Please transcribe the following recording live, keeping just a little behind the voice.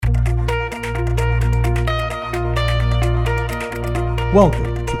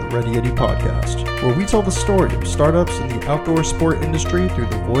Welcome to the Ready Eddie Podcast, where we tell the story of startups in the outdoor sport industry through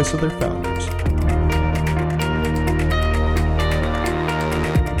the voice of their founders.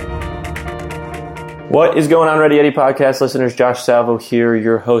 What is going on, Ready Eddie Podcast listeners? Josh Salvo here,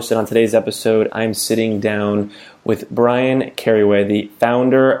 your host, and on today's episode, I'm sitting down with Brian Carraway, the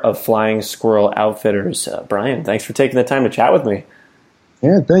founder of Flying Squirrel Outfitters. Brian, thanks for taking the time to chat with me.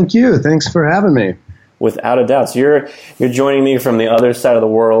 Yeah, thank you. Thanks for having me. Without a doubt. So you're joining me from the other side of the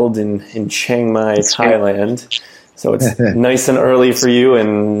world in Chiang Mai, Thailand. So it's nice and early for you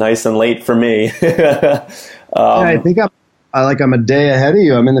and nice and late for me. I think I'm a day ahead of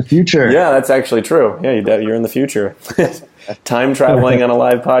you. I'm in the future. Yeah, that's actually true. Yeah, you're in the future. Time traveling on a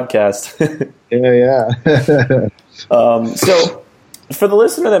live podcast. Yeah. So for the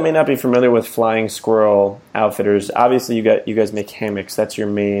listener that may not be familiar with Flying Squirrel Outfitters, obviously you guys make hammocks. That's your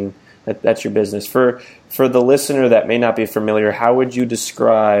main. That's your business. For the listener that may not be familiar, how would you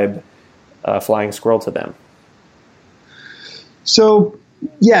describe Flying Squirrel to them? So,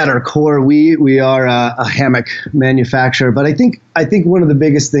 yeah, at our core, we are a hammock manufacturer. But I think one of the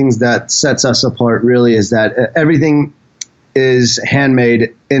biggest things that sets us apart really is that everything is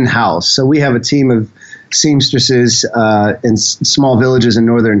handmade in-house. So we have a team of seamstresses in small villages in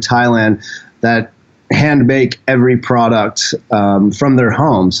northern Thailand that hand make every product from their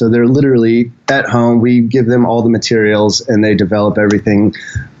home. So they're literally at home. We give them all the materials and they develop everything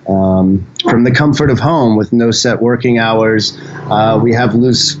from the comfort of home with no set working hours. We have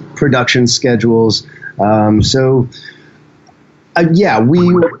loose production schedules. We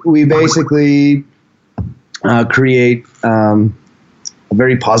basically create a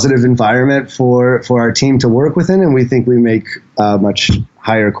very positive environment for our team to work within, and we think we make much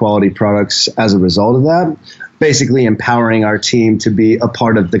higher quality products as a result of that, basically empowering our team to be a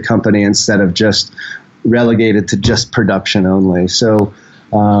part of the company instead of just relegated to just production only. So,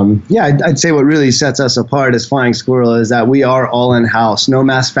 I'd say what really sets us apart as Flying Squirrel is that we are all in-house, no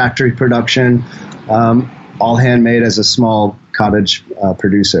mass factory production, all handmade as a small cottage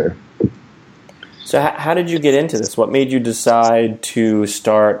producer. So how did you get into this? What made you decide to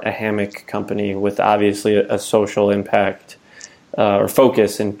start a hammock company with obviously a social impact or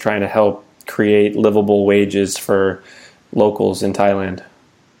focus in trying to help create livable wages for locals in Thailand?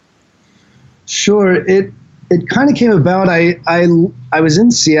 Sure. It kind of came about. I was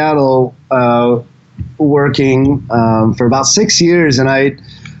in Seattle working for about 6 years, and I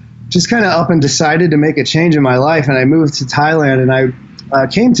just kind of up and decided to make a change in my life, and I moved to Thailand, and I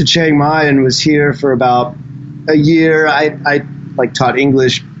came to Chiang Mai and was here for about a year. I taught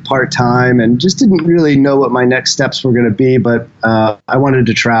English part-time and just didn't really know what my next steps were going to be, but I wanted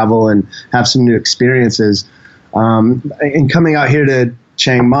to travel and have some new experiences. And coming out here to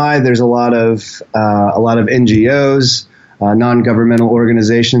Chiang Mai, there's a lot of NGOs, non-governmental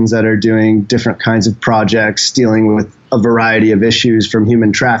organizations that are doing different kinds of projects dealing with a variety of issues, from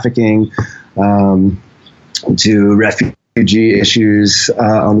human trafficking to refugee issues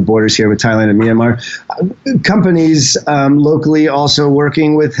on the borders here with Thailand and Myanmar. Companies locally also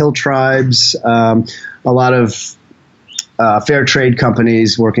working with hill tribes, a lot of fair trade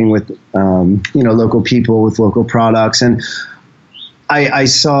companies working with local people with local products. And I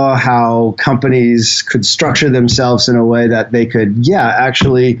saw how companies could structure themselves in a way that they could,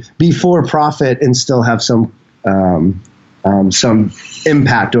 actually be for profit and still have some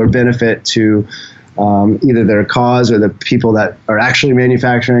impact or benefit to either their cause or the people that are actually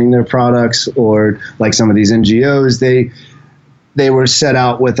manufacturing their products, or like some of these NGOs, they were set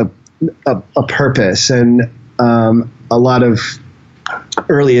out with a purpose. And a lot of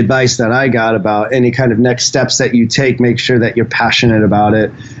early advice that I got about any kind of next steps that you take, make sure that you're passionate about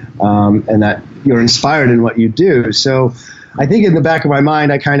it and that you're inspired in what you do. So I think in the back of my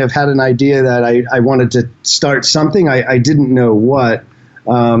mind, I kind of had an idea that I wanted to start something. I didn't know what.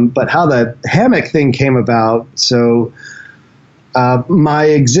 But how the hammock thing came about. So my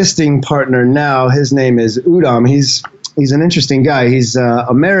existing partner now, his name is Udom. He's an interesting guy. He's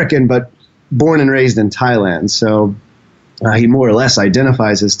American, but born and raised in Thailand. So he more or less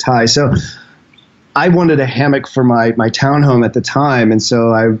identifies as Thai. So I wanted a hammock for my townhome at the time. And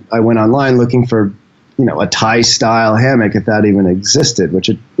so I went online looking for, a Thai style hammock, if that even existed, which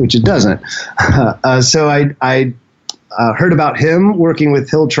it doesn't. So I heard about him working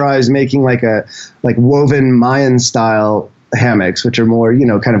with hill tribes, making like woven Mayan style hammocks, which are more,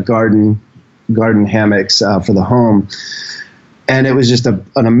 kind of garden hammocks for the home. And it was just an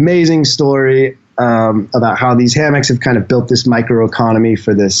amazing story about how these hammocks have kind of built this microeconomy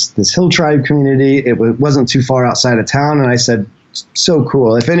for this hill tribe community. It wasn't too far outside of town. And I said, so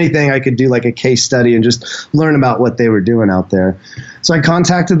cool. If anything, I could do like a case study and just learn about what they were doing out there. So I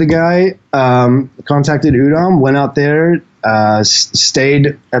contacted the guy, contacted Udom, went out there,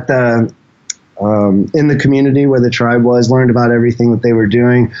 stayed at the in the community where the tribe was, learned about everything that they were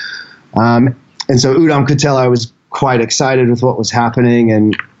doing. And so Udom could tell I was quite excited with what was happening.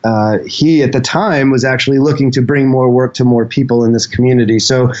 And he, at the time, was actually looking to bring more work to more people in this community.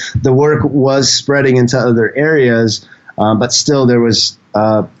 So the work was spreading into other areas, but still there was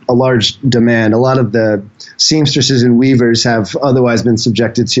a large demand. A lot of the seamstresses and weavers have otherwise been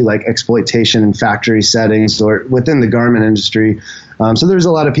subjected to like exploitation in factory settings or within the garment industry. So there's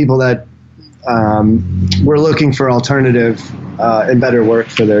a lot of people that were looking for alternative and better work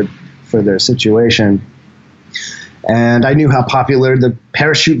for their situation. And I knew how popular the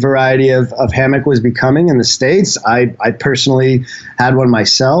parachute variety of hammock was becoming in the States. I personally had one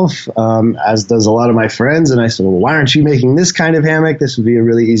myself, as does a lot of my friends. And I said, well, why aren't you making this kind of hammock? This would be a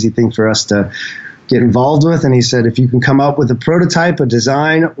really easy thing for us to get involved with. And he said, if you can come up with a prototype, a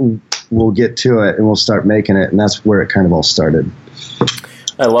design, we'll get to it and we'll start making it. And that's where it kind of all started.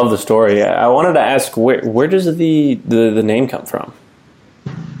 I love the story. I wanted to ask, where does the name come from?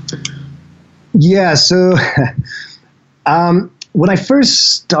 Yeah, so when I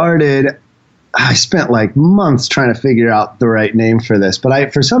first started, I spent like months trying to figure out the right name for this.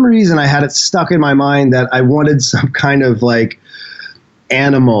 But for some reason, I had it stuck in my mind that I wanted some kind of like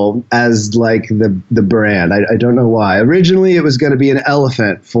animal as like the brand. I don't know why. Originally, it was going to be an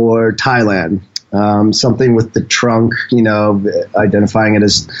elephant for Thailand. Something with the trunk, identifying it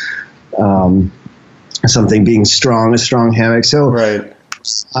as something being strong, a strong hammock. So right.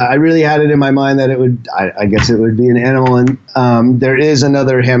 I really had it in my mind that it would, I guess it would be an animal. And there is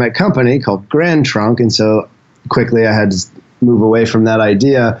another hammock company called Grand Trunk. And so quickly I had to move away from that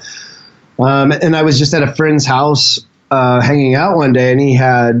idea. And I was just at a friend's house hanging out one day, and he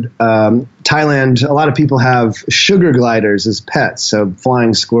had Thailand. A lot of people have sugar gliders as pets, so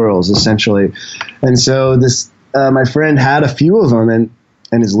flying squirrels essentially. And so my friend had a few of them in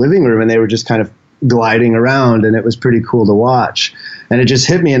his living room, and they were just kind of gliding around, and it was pretty cool to watch. And it just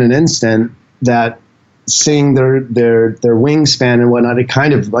hit me in an instant that seeing their wingspan and whatnot, it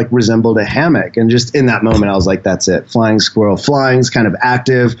kind of like resembled a hammock. And just in that moment, I was like, that's it. Flying squirrel. Flying's kind of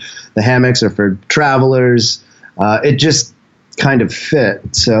active. The hammocks are for travelers. It just kind of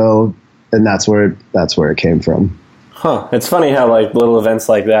fit. So, and that's where it came from. Huh. It's funny how like little events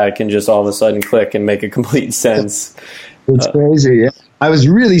like that can just all of a sudden click and make a complete sense. It's crazy. Yeah. I was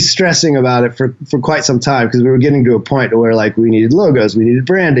really stressing about it for quite some time because we were getting to a point where like we needed logos, we needed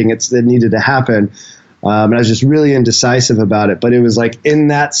branding. It needed to happen. And I was just really indecisive about it. But it was like in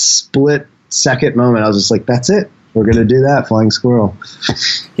that split second moment, I was just like, that's it. We're going to do that, Flying Squirrel.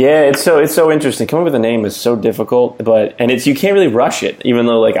 Yeah, it's so interesting. Coming up with a name is so difficult, and you can't really rush it, even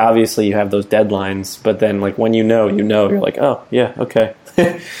though like obviously you have those deadlines. But then like when you're like, oh yeah, okay.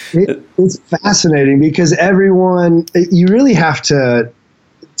 It's fascinating because you really have to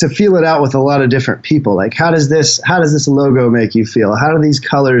feel it out with a lot of different people. Like how does this logo make you feel? How do these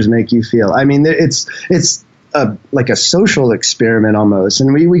colors make you feel? I mean, it's like a social experiment almost.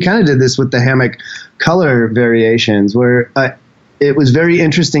 And we kind of did this with the hammock color variations where it was very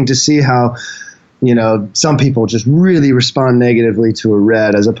interesting to see how, some people just really respond negatively to a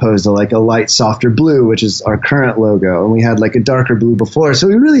red as opposed to like a light, softer blue, which is our current logo. And we had like a darker blue before. So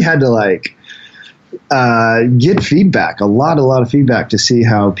we really had to like get feedback, a lot of feedback to see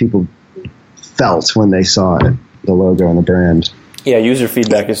how people felt when they saw it, the logo and the brand. Yeah, user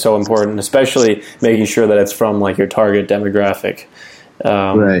feedback is so important, especially making sure that it's from like your target demographic.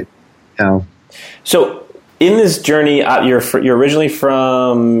 Right. Yeah. So in this journey, you're originally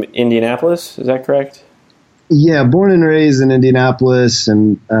from Indianapolis, is that correct? Yeah, born and raised in Indianapolis,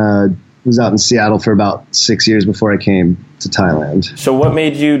 and was out in Seattle for about 6 years before I came to Thailand. So what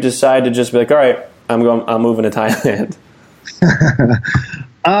made you decide to just be like, all right, I'm moving to Thailand?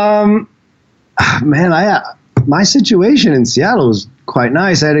 My situation in Seattle was quite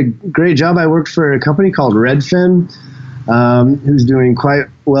nice. I had a great job. I worked for a company called Redfin, who's doing quite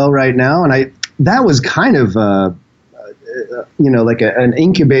well right now. And that was kind of, like an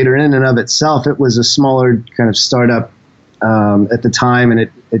incubator in and of itself. It was a smaller kind of startup at the time, and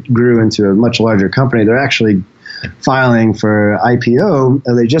it grew into a much larger company. They're actually filing for IPO.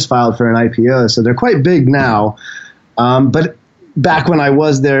 They just filed for an IPO, so they're quite big now. But back when I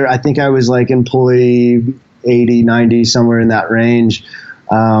was there, I think I was like employee 80, 90, somewhere in that range.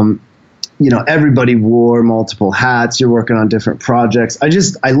 Everybody wore multiple hats. You're working on different projects. I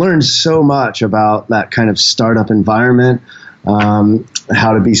learned so much about that kind of startup environment.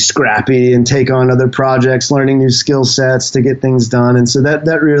 how to be scrappy and take on other projects, learning new skill sets to get things done. And so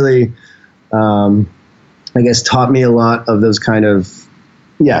that really, I guess, taught me a lot of those kind of,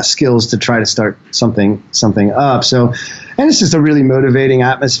 skills to try to start something up. So, and it's just a really motivating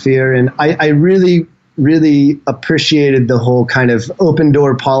atmosphere. And I really, really appreciated the whole kind of open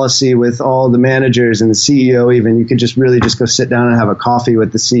door policy with all the managers and the CEO. Even you could just really just go sit down and have a coffee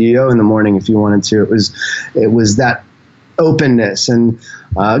with the CEO in the morning if you wanted to. It was that openness and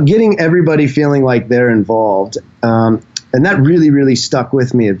getting everybody feeling like they're involved. And that really, really stuck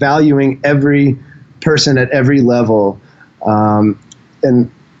with me, valuing every person at every level.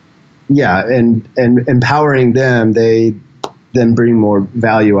 And empowering them, they then bring more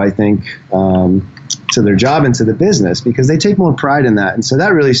value, I think, to their job and to the business because they take more pride in that. And so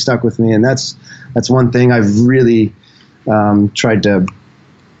that really stuck with me. And that's one thing I've really tried to,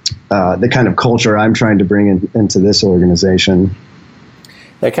 the kind of culture I'm trying to bring into this organization.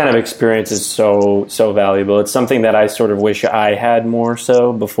 That kind of experience is so valuable. It's something that I sort of wish I had more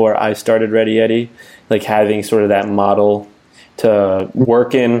so before I started Ready Eddie, like having sort of that model to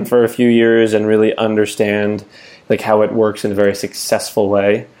work in for a few years and really understand like how it works in a very successful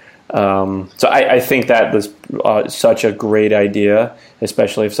way. So I think that was such a great idea,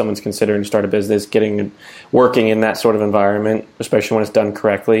 especially if someone's considering to start a business, working in that sort of environment, especially when it's done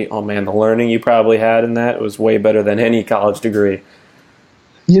correctly. Oh man, the learning you probably had in that was way better than any college degree.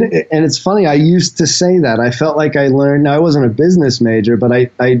 You know, and it's funny, I used to say that. I felt like I learned, now I wasn't a business major, but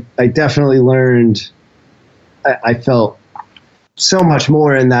I definitely learned, I felt so much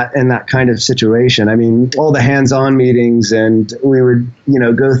more in that kind of situation. I mean, all the hands-on meetings, and we would,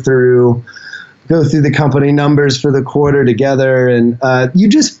 go through the company numbers for the quarter together, and you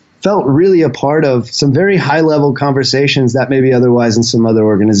just felt really a part of some very high-level conversations that maybe otherwise in some other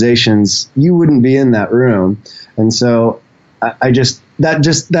organizations you wouldn't be in that room. And so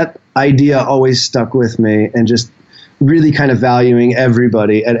that idea always stuck with me, and just really kind of valuing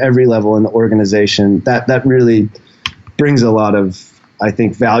everybody at every level in the organization. That really brings a lot of, I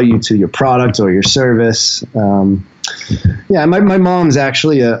think, value to your product or your service. My mom's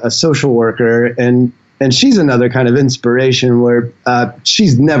actually a social worker, and she's another kind of inspiration where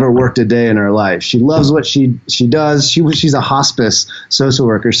she's never worked a day in her life. She loves what she does. She's a hospice social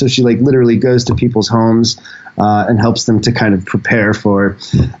worker, so she like literally goes to people's homes and helps them to kind of prepare for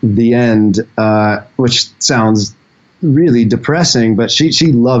the end, which sounds really depressing, but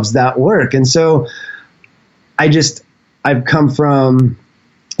she loves that work. And so I've come from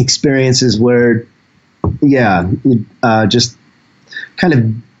experiences where, just kind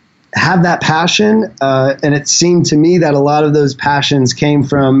of have that passion. And it seemed to me that a lot of those passions came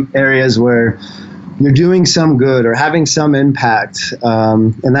from areas where you're doing some good or having some impact.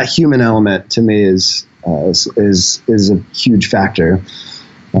 And that human element to me is a huge factor.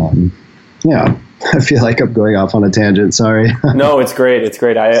 I feel like I'm going off on a tangent. Sorry. No, it's great. It's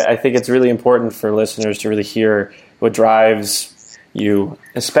great. I think it's really important for listeners to really hear what drives you,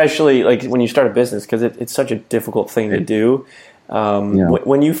 especially like when you start a business, because it's such a difficult thing to do.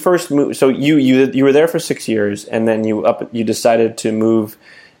 When you first moved, so you were there for 6 years, and then you decided to move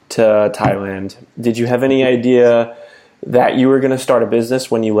to Thailand. Did you have any idea that you were going to start a business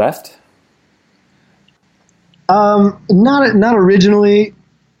when you left? Not originally,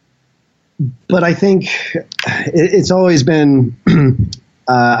 but I think it's always been,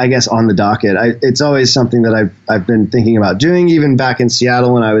 I guess, on the docket. It's always something that I've been thinking about doing. Even back in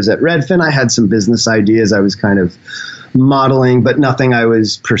Seattle when I was at Redfin, I had some business ideas I was kind of modeling, but nothing I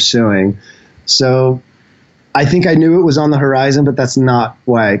was pursuing. So I think I knew it was on the horizon, but that's not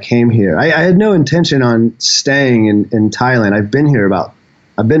why I came here. I had no intention on staying in Thailand. I've been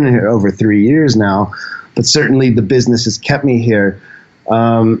here over 3 years now, but certainly the business has kept me here.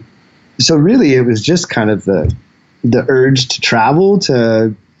 So really, it was just kind of the urge to travel,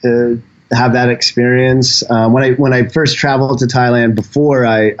 to have that experience. When I first traveled to Thailand before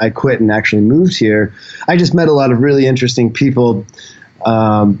I quit and actually moved here, I just met a lot of really interesting people,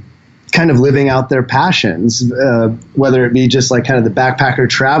 kind of living out their passions, whether it be just like kind of the backpacker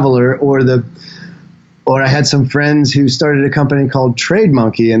traveler or I had some friends who started a company called Trade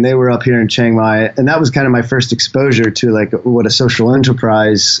Monkey, and they were up here in Chiang Mai, and that was kind of my first exposure to like what a social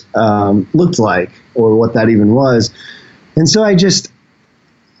enterprise looked like, or what that even was. And so I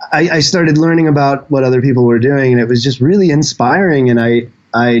started learning about what other people were doing, and it was just really inspiring. And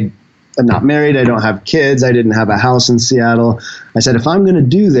I'm not married, I don't have kids, I didn't have a house in Seattle. I said, if I'm going to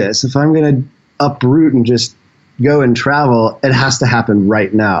do this, if I'm going to uproot and just go and travel, it has to happen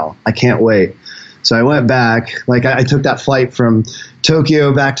right now. I can't wait. So I went back, like I took that flight from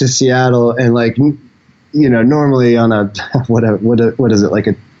Tokyo back to Seattle, and like normally on a what is it, like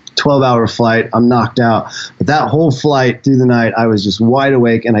a 12-hour flight, I'm knocked out. But that whole flight through the night, I was just wide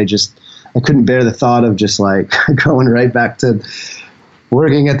awake, and I couldn't bear the thought of just like going right back to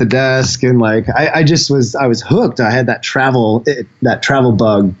working at the desk. And like, I was hooked. I had that travel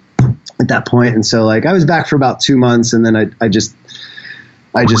bug at that point. And so like, I was back for about 2 months, and then I just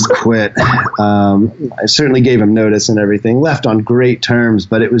quit. I certainly gave him notice and everything, left on great terms,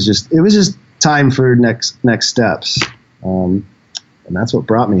 but it was just time for next steps. And that's what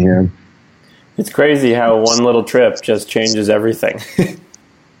brought me here. It's crazy how one little trip just changes everything.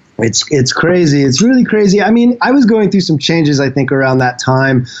 It's crazy. It's really crazy. I mean, I was going through some changes, I think, around that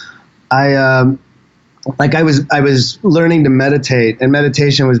time. I was learning to meditate, and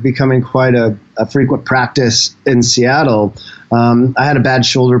meditation was becoming quite a frequent practice in Seattle. I had a bad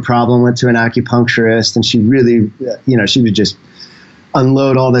shoulder problem, went to an acupuncturist, and she really, she would just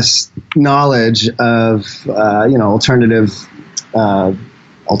unload all this knowledge of,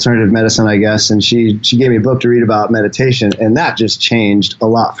 alternative medicine, I guess. And she gave me a book to read about meditation, and that just changed a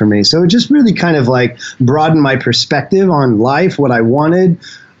lot for me. So it just really kind of like broadened my perspective on life, what I wanted.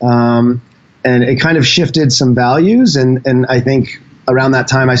 And it kind of shifted some values. And I think around that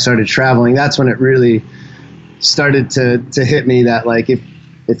time I started traveling. That's when it really started to hit me that like, if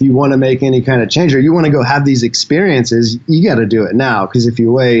you want to make any kind of change, or you want to go have these experiences, you got to do it now. Because if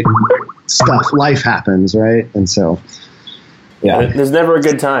you wait, life happens, right? And so, yeah. There's never a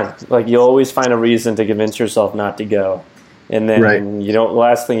good time. Like, you always find a reason to convince yourself not to go. And then the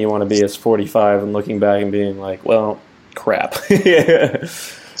last thing you want to be is 45 and looking back and being like, well, crap.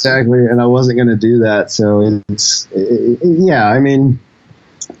 Exactly. And I wasn't going to do that. So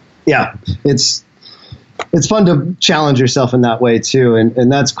it's fun to challenge yourself in that way too.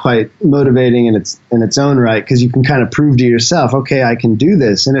 And that's quite motivating in its own right, because you can kind of prove to yourself, okay, I can do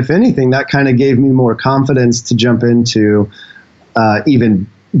this. And if anything, that kind of gave me more confidence to jump into even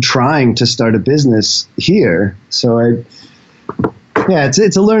trying to start a business here. So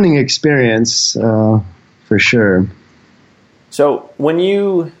it's a learning experience for sure. So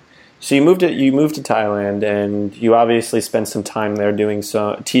you moved to Thailand, and you obviously spent some time there doing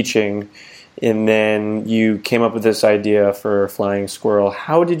teaching, and then you came up with this idea for Flying Squirrel.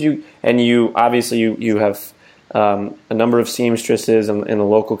 How did you? And you obviously you have a number of seamstresses in the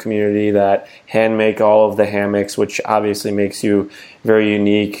local community that hand make all of the hammocks, which obviously makes you very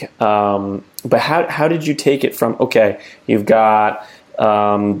unique. But how did you take it from, okay, you've got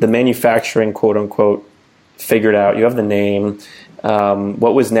the manufacturing, quote unquote, figured out, you have the name,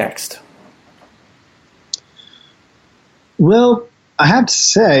 what was next? Well, I have to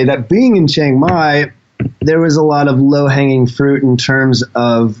say that being in Chiang Mai, there was a lot of low-hanging fruit in terms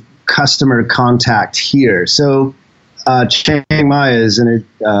of customer contact here. So Chiang Mai is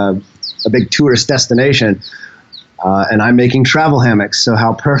a big tourist destination, and I'm making travel hammocks, so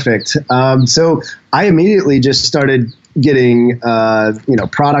how perfect. So I immediately just started getting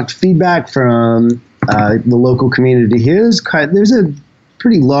product feedback from the local community here. There's a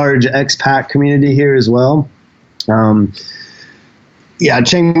pretty large expat community here as well.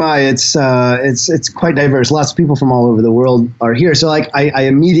 Chiang Mai, it's quite diverse. Lots of people from all over the world are here. So like I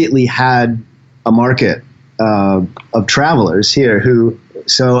immediately had a market of travelers here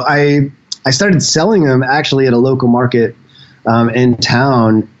so I started selling them actually at a local market in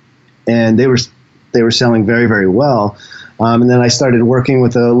town, and they were selling very, very well. And then I started working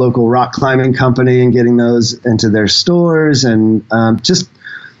with a local rock climbing company and getting those into their stores, and just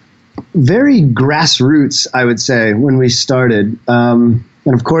very grassroots, I would say, when we started. And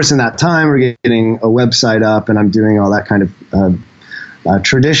of course, in that time, we're getting a website up, and I'm doing all that kind of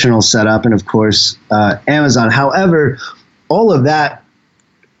traditional setup, and of course, Amazon. However, all of that,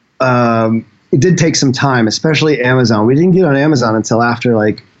 it did take some time, especially Amazon. We didn't get on Amazon until after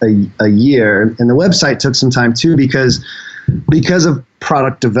like a year, and the website took some time too because of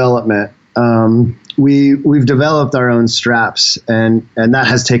product development. We've developed our own straps, and that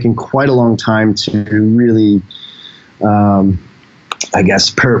has taken quite a long time to really,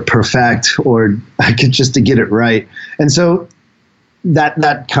 perfect, or just to get it right. And so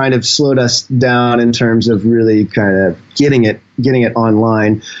that kind of slowed us down in terms of really kind of getting it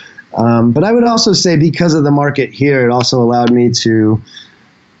online. But I would also say, because of the market here, it also allowed me to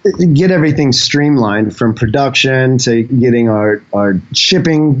get everything streamlined, from production to getting our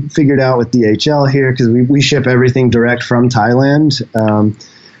shipping figured out with DHL here, because we ship everything direct from Thailand.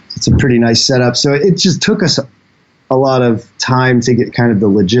 It's a pretty nice setup. So it just took us a lot of time to get kind of the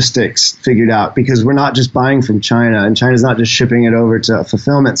logistics figured out, because we're not just buying from China, and China's not just shipping it over to a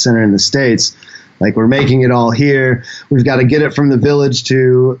fulfillment center in the States. Like, we're making it all here. We've got to get it from the village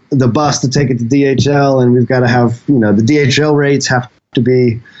to the bus to take it to DHL, and we've got to have, the DHL rates have to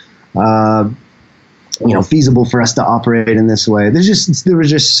be, feasible for us to operate in this way. There were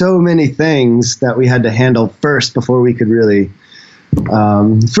just so many things that we had to handle first before we could really,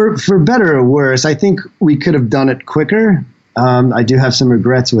 for better or worse, I think we could have done it quicker. I do have some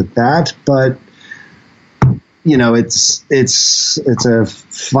regrets with that, but it's a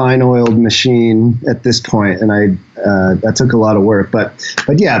fine-oiled machine at this point, and that took a lot of work. But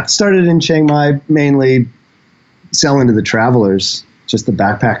yeah, started in Chiang Mai, mainly selling to the travelers, just the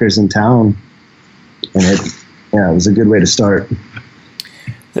backpackers in town, and it was a good way to start.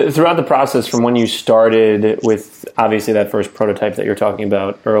 Throughout the process, from when you started with obviously that first prototype that you're talking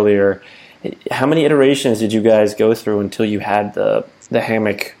about earlier, how many iterations did you guys go through until you had the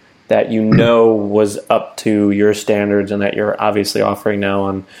hammock that was up to your standards and that you're obviously offering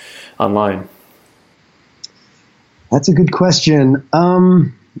now online? That's a good question.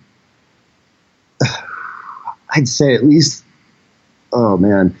 I'd say at least,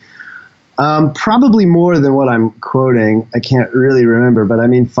 probably more than what I'm quoting. I can't really remember, but I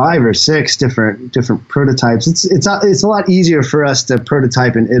mean 5 or 6 different prototypes. It's a lot easier for us to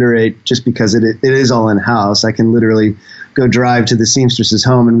prototype and iterate just because it is all in house. I can literally go drive to the seamstress's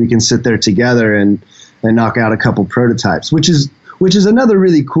home and we can sit there together and knock out a couple prototypes, which is another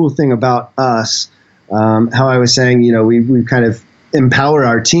really cool thing about us. How I was saying, we kind of empower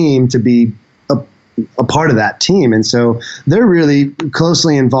our team to be a part of that team. And so they're really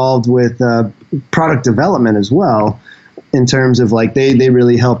closely involved with product development as well, in terms of like they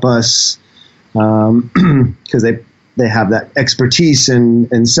really help us because they have that expertise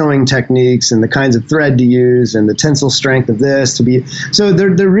in sewing techniques and the kinds of thread to use and the tensile strength of this to be. So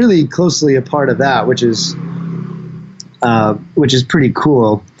they're really closely a part of that, which is pretty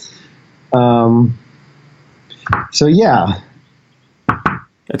cool. So yeah,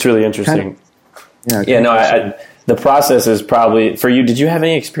 that's really interesting. Kind of, the process is probably for you. Did you have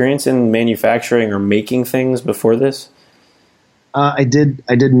any experience in manufacturing or making things before this? I did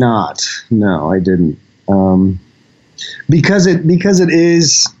not. No, I didn't. Because it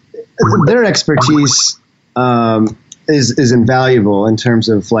is their expertise is invaluable in terms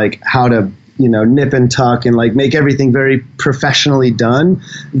of like how to nip and tuck and like make everything very professionally done.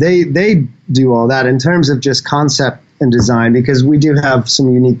 They do all that in terms of just concept and design, because we do have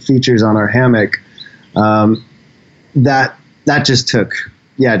some unique features on our hammock that just took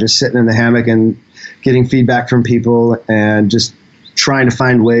just sitting in the hammock and getting feedback from people and just trying to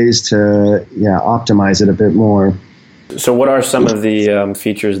find ways to optimize it a bit more. So what are some of the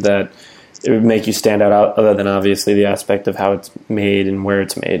features that it would make you stand out other than obviously the aspect of how it's made and where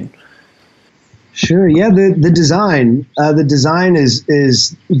it's made? Sure. Yeah. The design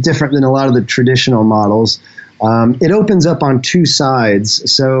is different than a lot of the traditional models. It opens up on 2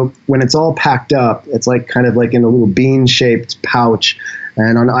 sides. So when it's all packed up, it's like kind of like in a little bean shaped pouch.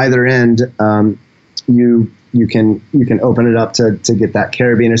 And on either end, you can open it up to get that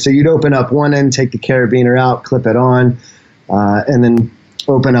carabiner. So you'd open up one end, take the carabiner out, clip it on, and then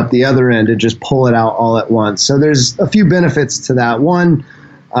open up the other end and just pull it out all at once. So there's a few benefits to that. One,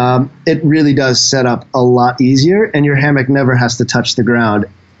 it really does set up a lot easier, and your hammock never has to touch the ground.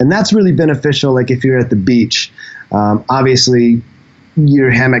 And that's really beneficial, like if you're at the beach. Obviously,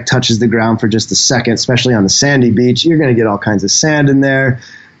 your hammock touches the ground for just a second, especially on the sandy beach. You're going to get all kinds of sand in there.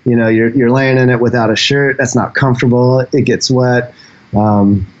 You're laying in it without a shirt. That's not comfortable. It gets wet.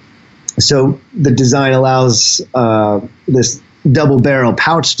 So the design allows this double barrel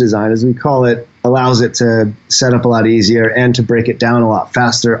pouch design, as we call it, allows it to set up a lot easier and to break it down a lot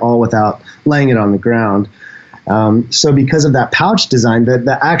faster, all without laying it on the ground. So because of that pouch design,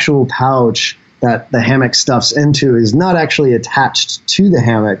 the actual pouch that the hammock stuffs into is not actually attached to the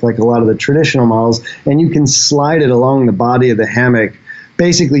hammock like a lot of the traditional models, and you can slide it along the body of the hammock,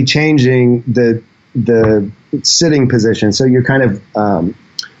 basically changing the sitting position. So you're kind of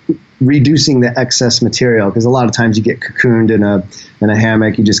reducing the excess material, because a lot of times you get cocooned in a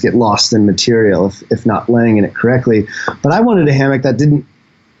hammock, you just get lost in material if not laying in it correctly. But I wanted a hammock that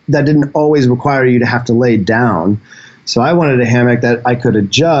didn't always require you to have to lay down. So I wanted a hammock that I could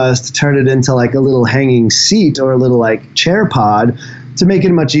adjust, turn it into like a little hanging seat or a little like chair pod, to make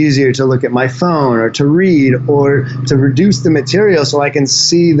it much easier to look at my phone or to read, or to reduce the material so I can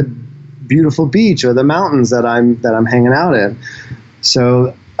see the beautiful beach or the mountains that I'm hanging out in.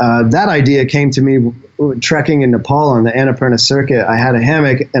 So that idea came to me trekking in Nepal on the Annapurna circuit. I had a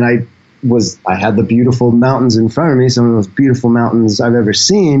hammock and I had the beautiful mountains in front of me, some of the most beautiful mountains I've ever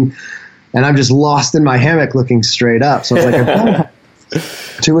seen, and I'm just lost in my hammock looking straight up. So I was like,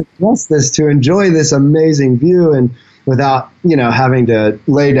 to adjust this, to enjoy this amazing view, and without, having to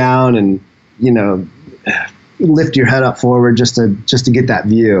lay down and, lift your head up forward just to get that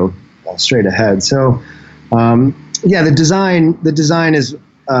view straight ahead. So, the design is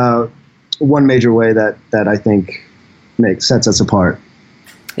one major way that I think sets us apart.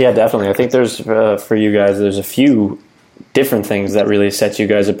 Yeah, definitely. I think there's for you guys, there's a few different things that really set you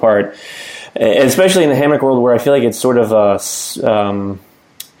guys apart, and especially in the hammock world, where I feel like it's sort of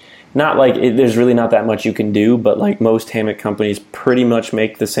not like there's really not that much you can do, but like most hammock companies pretty much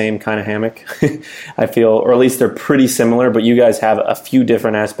make the same kind of hammock. I feel, or at least they're pretty similar, but you guys have a few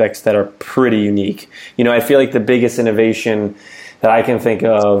different aspects that are pretty unique. I feel like the biggest innovation that I can think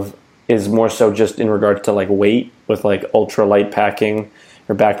of is more so just in regards to like weight, with like ultra light packing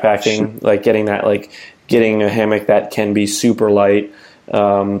or backpacking, like getting a hammock that can be super light.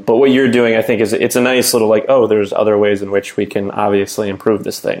 But what you're doing, I think, is it's a nice little there's other ways in which we can obviously improve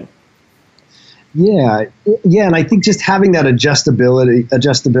this thing. Yeah, and I think just having that adjustability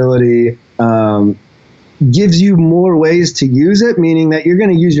gives you more ways to use it, meaning that you're going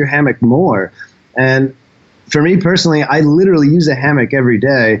to use your hammock more. And for me personally, I literally use a hammock every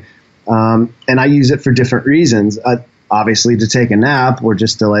day, and I use it for different reasons. Obviously, to take a nap or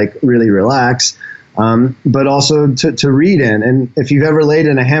just to really relax. But also to read in. And if you've ever laid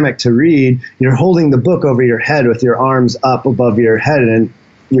in a hammock to read, you're holding the book over your head with your arms up above your head, and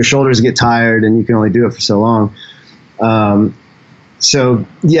your shoulders get tired, and you can only do it for so long. The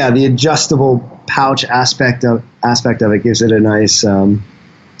adjustable pouch aspect of it gives it a nice,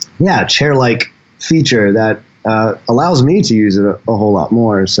 chair-like feature that allows me to use it a whole lot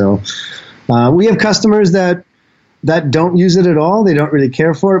more. So we have customers that don't use it at all. They don't really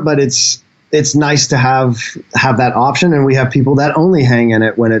care for it, but it's nice to have that option. And we have people that only hang in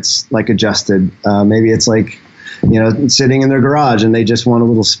it when it's adjusted. Maybe it's sitting in their garage and they just want a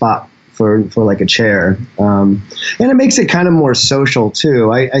little spot for a chair. And it makes it kind of more social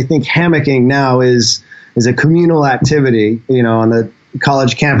too. I think hammocking now is a communal activity. On the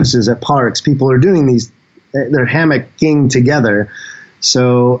college campuses, at parks, people are doing they're hammocking together.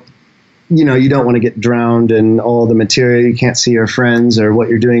 So, you don't want to get drowned in all the material. You can't see your friends or what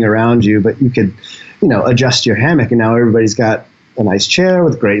you're doing around you, but you could, adjust your hammock, and now everybody's got a nice chair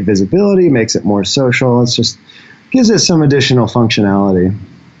with great visibility, makes it more social. It's just gives it some additional functionality.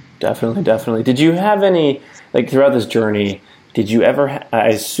 Definitely. Did you have any, throughout this journey, did you ever, I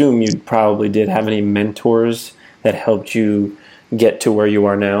assume you probably did, have any mentors that helped you get to where you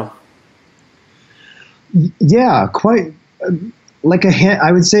are now? Yeah, quite.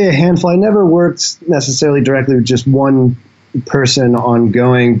 I would say a handful. I never worked necessarily directly with just one person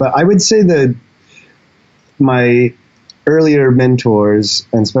ongoing, but I would say that my earlier mentors,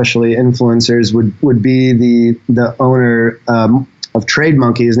 and especially influencers, would be the owner of Trade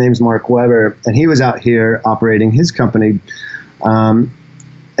Monkey. His name's Mark Weber, and he was out here operating his company, and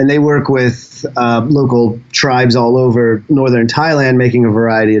they work with local tribes all over northern Thailand, making a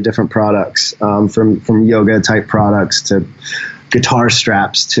variety of different products, from yoga type products to guitar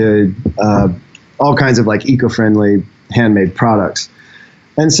straps to all kinds of eco-friendly handmade products.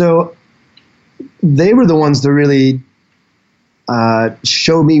 And so they were the ones to really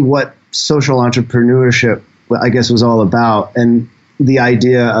show me what social entrepreneurship, I guess, was all about, and the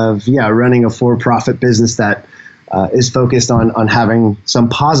idea of running a for-profit business that is focused on having some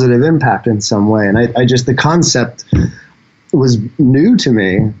positive impact in some way. And I just, the concept was new to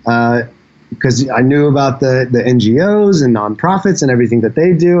me, because I knew about the NGOs and nonprofits and everything that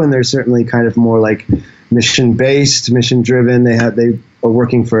they do, and they're certainly kind of more mission-based, mission-driven. They are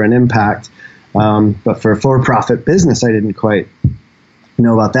working for an impact, but for a for-profit business, I didn't quite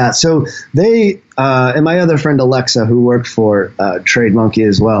know about that. So they and my other friend Alexa, who worked for Trade Monkey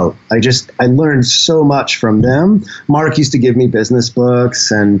as well, I learned so much from them. Mark used to give me business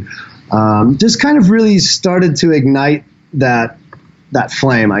books, and just kind of really started to ignite that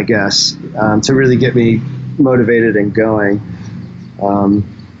flame, I guess, to really get me motivated and going. I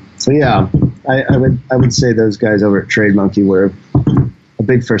would say those guys over at Trade Monkey were a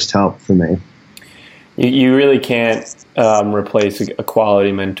big first help for me. You really can't replace a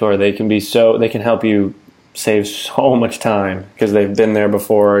quality mentor. They can help you save so much time because they've been there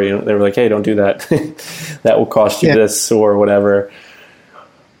before. They were like, hey, don't do that. That will cost you this or whatever.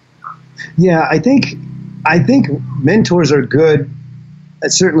 Yeah, I think mentors are good.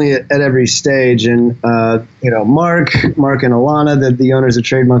 Certainly at every stage, and Mark and Alana, the owners of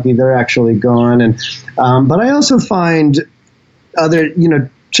Trade Monkey, they're actually gone, and but I also find other,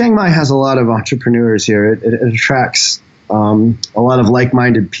 Chiang Mai has a lot of entrepreneurs here. It attracts a lot of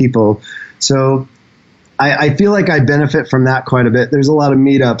like-minded people, so I feel like I benefit from that quite a bit. There's a lot of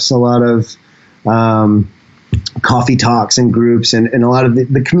meetups, a lot of coffee talks and groups, and a lot of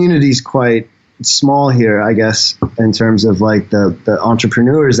the community's quite small here, I guess, in terms of like the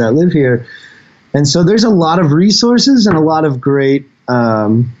entrepreneurs that live here. And so there's a lot of resources and a lot of great,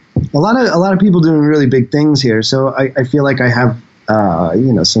 a lot of people doing really big things here. So I feel like I have,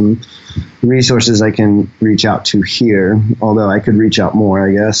 some resources I can reach out to here, although I could reach out more,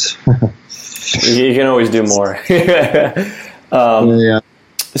 I guess. You can always do more. Yeah.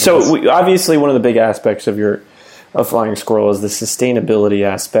 So obviously one of the big aspects of Flying Squirrel is the sustainability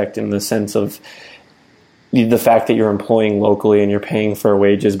aspect, in the sense of the fact that you're employing locally and you're paying for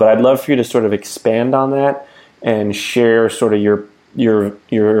wages. But I'd love for you to sort of expand on that and share sort of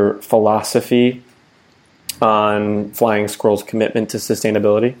your philosophy on Flying Squirrel's commitment to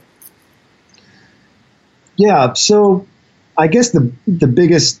sustainability. Yeah, so I guess the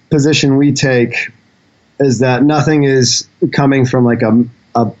biggest position we take is that nothing is coming from like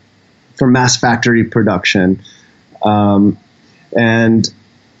from mass factory production, and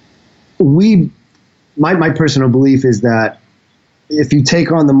my personal belief is that if you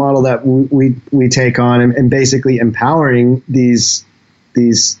take on the model that we take on, and basically empowering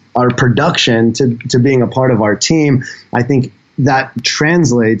our production to being a part of our team, I think that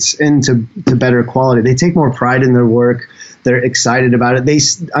translates into better quality. They take more pride in their work. They're excited about it. They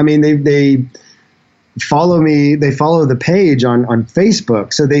follow me. They follow the page on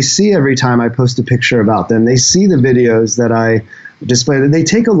Facebook, so they see every time I post a picture about them. They see the videos that I display. They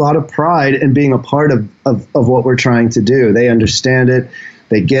take a lot of pride in being a part of what we're trying to do. They understand it.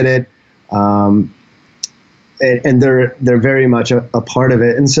 They get it. And they're very much a part of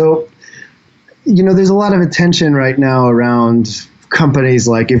it. And so, there's a lot of attention right now around companies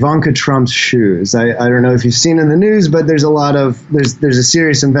like Ivanka Trump's shoes. I don't know if you've seen in the news, but there's a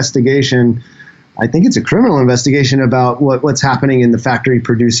serious investigation. I think it's a criminal investigation about what's happening in the factory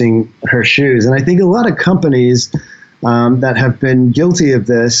producing her shoes. And I think a lot of companies that have been guilty of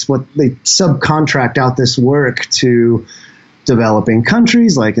this, they subcontract out this work to developing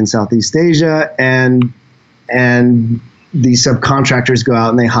countries like in Southeast Asia, and these subcontractors go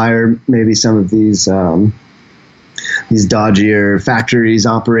out and they hire maybe some of these dodgier factories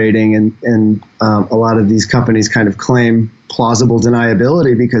operating, and a lot of these companies kind of claim plausible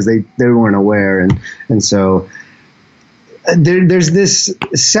deniability because they weren't aware, and so there's this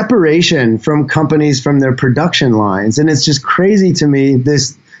separation from companies from their production lines, and it's just crazy to me,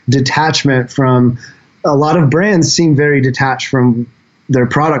 this detachment from a lot of brands seem very detached from their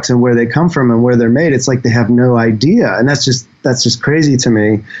products and where they come from and where they're made. It's like they have no idea, and that's just crazy to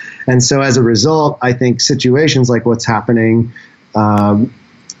me. And so as a result, I think situations like what's happening at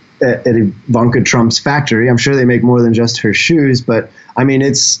Ivanka Trump's factory, I'm sure they make more than just her shoes, but I mean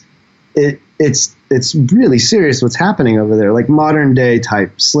it's really serious what's happening over there, like modern day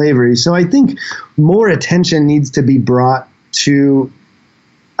type slavery. So I think more attention needs to be brought to,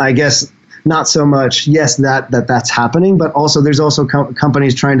 I guess, not so much, yes, that's happening, but also there's also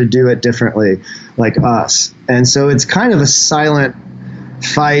companies trying to do it differently, like us. And so it's kind of a silent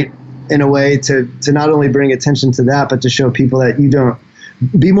fight in a way to not only bring attention to that, but to show people that you don't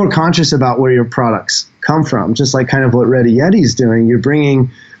be more conscious about where your products come from, just like kind of what Ready Yeti's doing. You're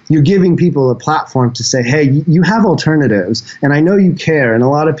giving people a platform to say, hey, you have alternatives, and I know you care, and a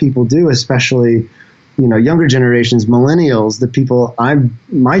lot of people do, especially younger generations, millennials, the people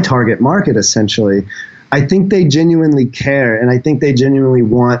my target market essentially. I think they genuinely care, and I think they genuinely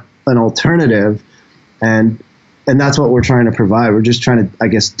want an alternative, and that's what we're trying to provide. We're just trying to, I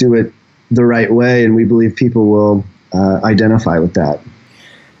guess, do it the right way, and we believe people will identify with that.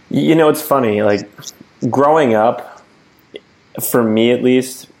 It's funny, like growing up, for me at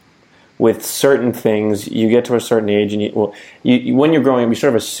least, with certain things, you get to a certain age, and when you're growing up, you sort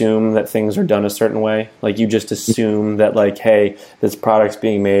of assume that things are done a certain way. Like you just assume that, like, hey, this product's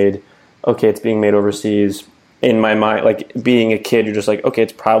being made. Okay, it's being made overseas. In my mind, like being a kid, you're just like, okay,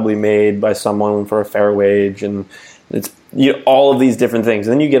 it's probably made by someone for a fair wage, and it's all of these different things.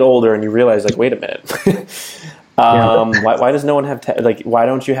 And then you get older, and you realize, like, wait a minute, why does no one have why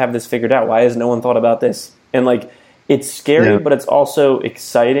don't you have this figured out? Why has no one thought about this? And like, it's scary, but it's also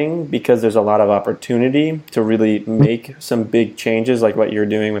exciting because there's a lot of opportunity to really make some big changes, like what you're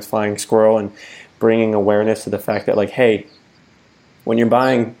doing with Flying Squirrel, and bringing awareness to the fact that, like, hey, when you're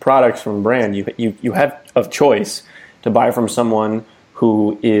buying products from a brand, you have a choice to buy from someone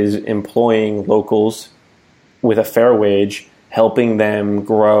who is employing locals with a fair wage, helping them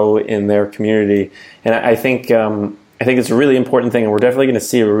grow in their community. And I think I think it's a really important thing, and we're definitely going to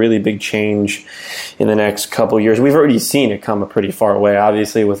see a really big change in the next couple of years. We've already seen it come a pretty far way.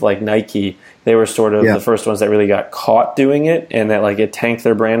 Obviously, with like Nike, they were sort of the first ones that really got caught doing it, and that like it tanked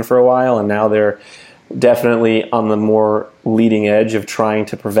their brand for a while, and now they're definitely on the more leading edge of trying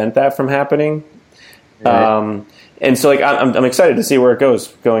to prevent that from happening. Right. And so, like, I'm excited to see where it goes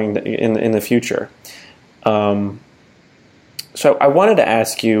going in the future. So I wanted to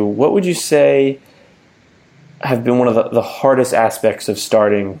ask you, what would you say have been one of the hardest aspects of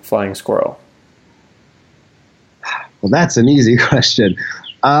starting Flying Squirrel? Well, that's an easy question.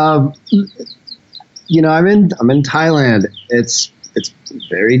 I'm in Thailand. It's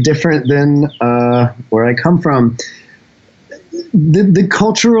very different than where I come from. The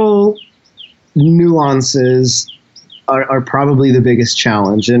cultural nuances are probably the biggest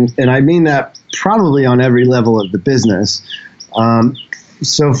challenge, and I mean that probably on every level of the business.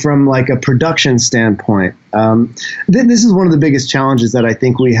 So from like a production standpoint, this is one of the biggest challenges that I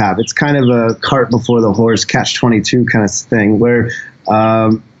think we have. It's kind of a cart before the horse, catch-22 kind of thing, where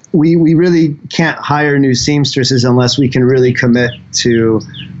we really can't hire new seamstresses unless we can really commit to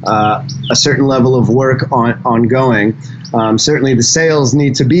a certain level of work ongoing. Certainly the sales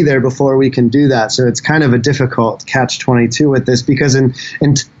need to be there before we can do that. So it's kind of a difficult catch-22 with this, because in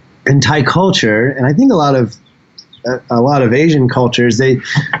Thai culture, and I think a lot of Asian cultures,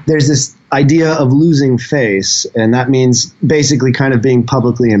 there's this idea of losing face, and that means basically kind of being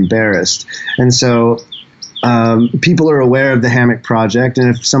publicly embarrassed. And so people are aware of the hammock project,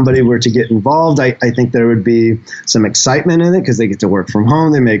 and if somebody were to get involved, I think there would be some excitement in it, because they get to work from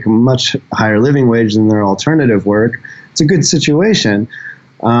home. They make a much higher living wage than their alternative work. It's a good situation.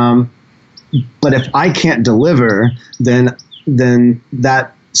 But if I can't deliver, then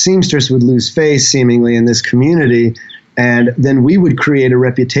that seamstress would lose face seemingly in this community, and then we would create a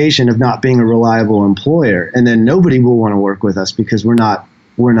reputation of not being a reliable employer, and then nobody will want to work with us because we're not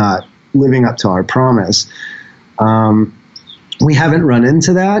living up to our promise. We haven't run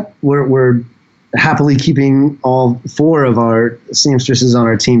into that. We're happily keeping all 4 of our seamstresses on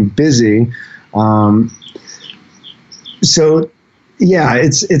our team busy. So yeah,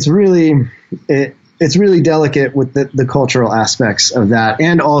 it's really delicate with the cultural aspects of that,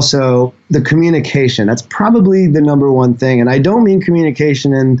 and also the communication. That's probably the number one thing. And I don't mean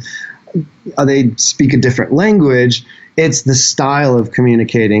communication in they speak a different language. It's the style of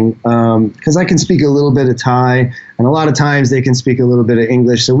communicating, because I can speak a little bit of Thai, and a lot of times they can speak a little bit of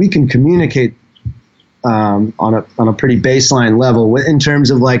English, so we can communicate on a pretty baseline level. In terms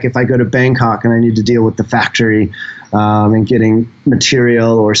of, like, if I go to Bangkok and I need to deal with the factory and getting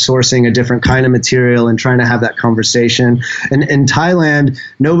material or sourcing a different kind of material and trying to have that conversation. And in Thailand,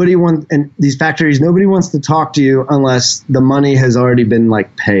 these factories, nobody wants to talk to you unless the money has already been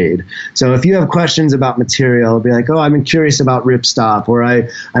like paid. So if you have questions about material, be like, oh, I'm curious about ripstop, or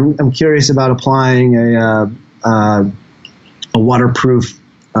I'm curious about applying a waterproof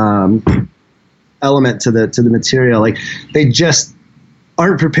element to the material. Like, they just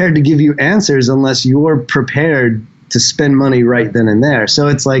aren't prepared to give you answers unless you're prepared to spend money right then and there. So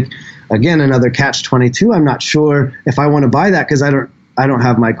it's like, again, another catch-22. I'm not sure if I want to buy that because I don't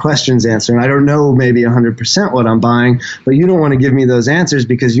have my questions answered. I don't know maybe 100% what I'm buying, but you don't want to give me those answers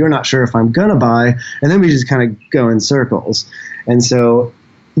because you're not sure if I'm going to buy. And then we just kind of go in circles. And so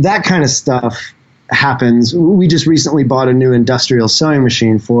that kind of stuff happens. We just recently bought a new industrial sewing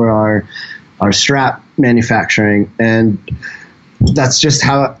machine for our strap manufacturing, and that's just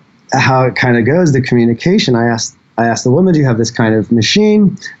how it kind of goes, the communication. I asked the woman, do you have this kind of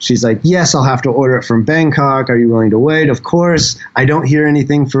machine? She's like, yes, I'll have to order it from Bangkok. Are you willing to wait? Of course. I don't hear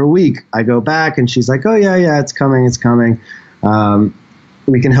anything for a week. I go back and she's like, oh yeah, it's coming.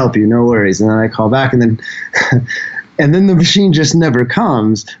 We can help you, no worries. And then I call back, and then and then the machine just never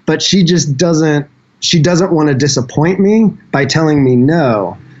comes. But she doesn't want to disappoint me by telling me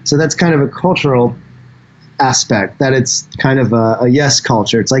no. So that's kind of a cultural aspect, that it's kind of a yes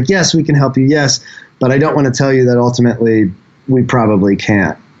culture. It's like, yes, we can help you, yes, but I don't want to tell you that ultimately we probably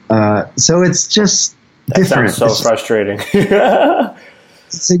can't. So it's just different. That sounds so frustrating.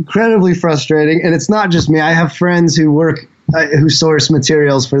 It's incredibly frustrating, and it's not just me. I have friends who source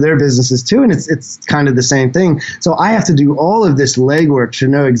materials for their businesses too, and it's kind of the same thing. So I have to do all of this legwork to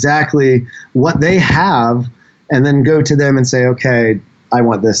know exactly what they have, and then go to them and say, okay, I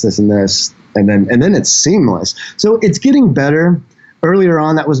want this, this, and this. And then it's seamless. So it's getting better. Earlier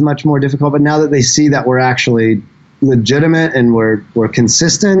on, that was much more difficult, but now that they see that we're actually legitimate and we're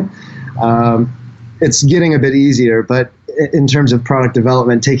consistent, it's getting a bit easier. But in terms of product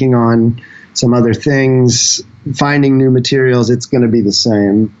development, taking on some other things, finding new materials, it's going to be the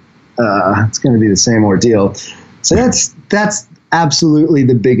same. It's going to be the same ordeal. So that's absolutely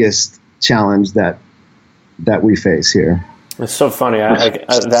the biggest challenge that we face here. It's so funny.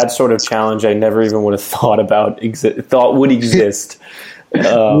 That sort of challenge I never even would have thought thought would exist.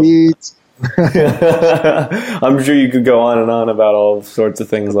 I'm sure you could go on and on about all sorts of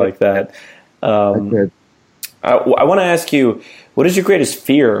things like that. I want to ask you, what is your greatest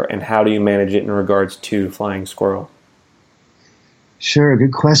fear and how do you manage it in regards to Flying Squirrel? Sure,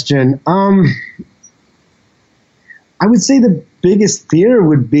 good question. I would say the biggest fear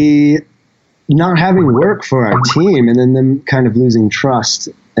would be not having work for our team and then them kind of losing trust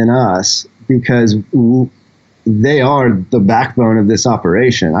in us, because they are the backbone of this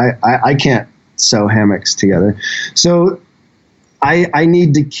operation. I can't sew hammocks together. So I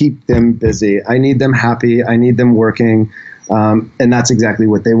need to keep them busy. I need them happy. I need them working. And that's exactly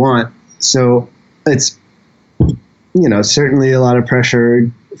what they want. So it's, certainly a lot of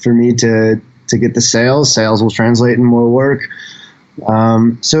pressure for me to get the sales. Sales will translate in more work.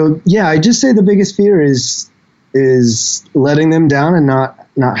 I just say the biggest fear is letting them down and not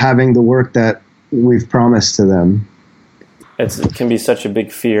having the work that we've promised to them. It can be such a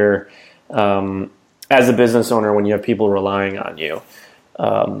big fear as a business owner when you have people relying on you.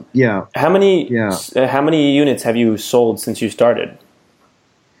 How many units have you sold since you started?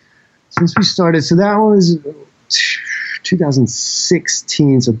 Since we started, so that was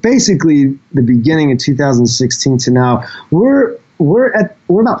 2016. So basically, the beginning of 2016 to now, we're about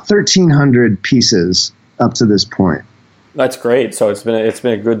 1,300 pieces up to this point. That's great. So it's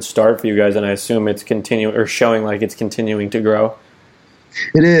been a good start for you guys, and I assume it's showing like it's continuing to grow.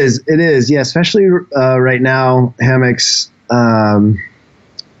 It is. Yeah, especially right now, hammocks are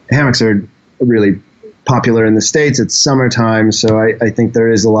really popular in the States. It's summertime, so I think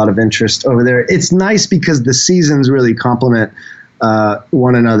there is a lot of interest over there. It's nice because the seasons really complement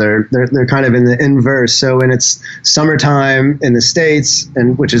one another. They're kind of in the inverse. So when it's summertime in the States,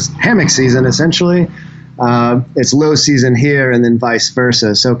 and which is hammock season essentially, it's low season here, and then vice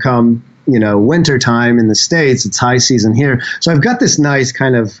versa. So come winter time in the States, it's high season here. So I've got this nice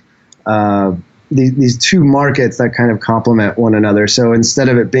kind of these two markets that kind of complement one another. So instead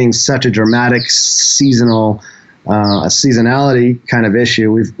of it being such a dramatic seasonality kind of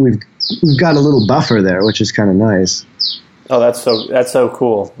issue, we've got a little buffer there, which is kind of nice. Oh, that's so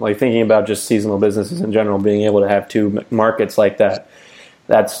cool. Like thinking about just seasonal businesses in general, being able to have two markets like that.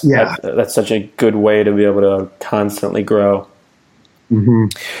 That's such a good way to be able to constantly grow.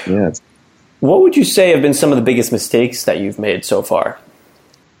 Mm-hmm. Yeah. What would you say have been some of the biggest mistakes that you've made so far?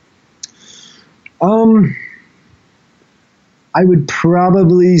 I would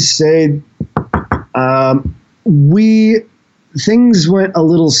probably say things went a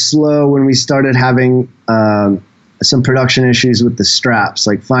little slow when we started having some production issues with the straps,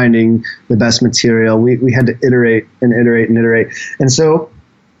 like finding the best material. We had to iterate. And so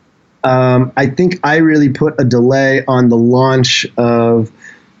I think I really put a delay on the launch of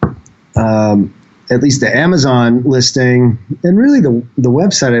at least the Amazon listing and really the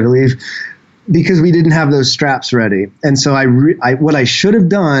website, I believe, because we didn't have those straps ready. And so what I should have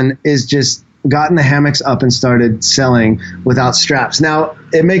done is just gotten the hammocks up and started selling without straps. Now,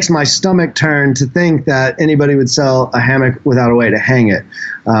 it makes my stomach turn to think that anybody would sell a hammock without a way to hang it.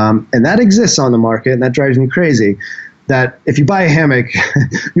 And that exists on the market, and that drives me crazy, that if you buy a hammock,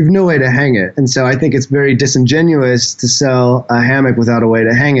 you have no way to hang it. And so I think it's very disingenuous to sell a hammock without a way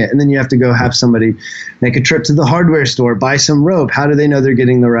to hang it. And then you have to go have somebody make a trip to the hardware store, buy some rope. How do they know they're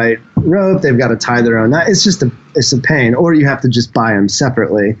getting the right rope? They've got to tie their own. It's a pain. Or you have to just buy them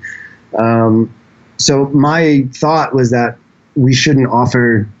separately. So my thought was that we shouldn't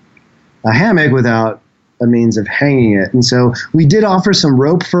offer a hammock without a means of hanging it. And so we did offer some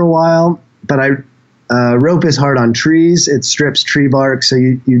rope for a while, but rope is hard on trees. It strips tree bark. So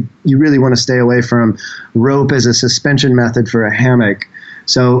you really want to stay away from rope as a suspension method for a hammock.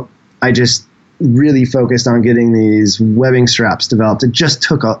 So I just really focused on getting these webbing straps developed. It just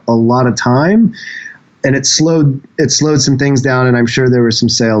took a lot of time, and it slowed some things down, and I'm sure there were some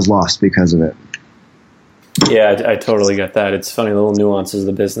sales lost because of it. Yeah, I totally get that. It's funny, little nuances of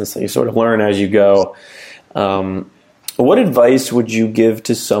the business that you sort of learn as you go. What advice would you give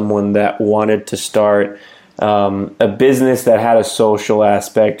to someone that wanted to start a business that had a social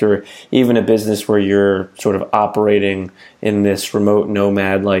aspect, or even a business where you're sort of operating in this remote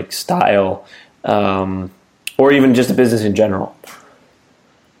nomad-like style, or even just a business in general?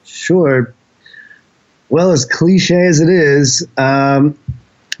 Sure. Well, as cliche as it is, I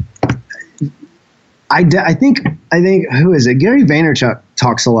think who is it? Gary Vaynerchuk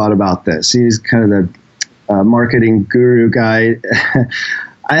talks a lot about this. He's kind of the marketing guru guy.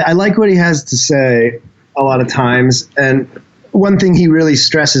 I like what he has to say. a lot of times. And one thing he really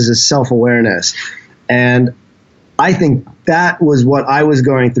stresses is self-awareness. And I think that was what I was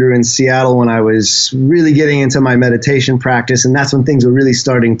going through in Seattle when I was really getting into my meditation practice. And that's when things were really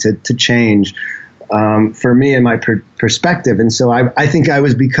starting to change for me and my perspective. And so I think I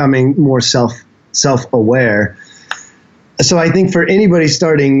was becoming more self-aware. So I think for anybody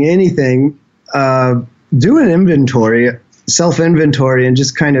starting anything, do an inventory, self-inventory, and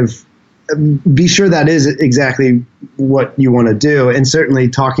just kind of be sure that is exactly what you want to do. And certainly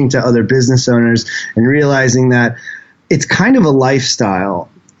talking to other business owners and realizing that it's kind of a lifestyle.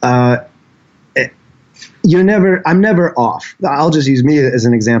 I'm never off. I'll just use me as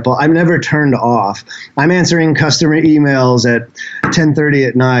an example. I'm never turned off. I'm answering customer emails at 10:30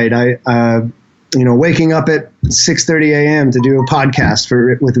 at night. Waking up at 6:30 a.m. to do a podcast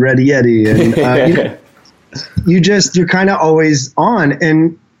with Red Yeti, and you're kind of always on.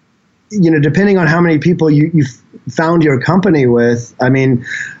 And depending on how many people you found your company with, I mean,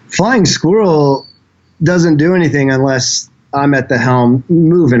 Flying Squirrel doesn't do anything unless I'm at the helm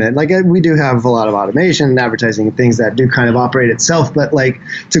moving it. Like, we do have a lot of automation and advertising and things that do kind of operate itself, but like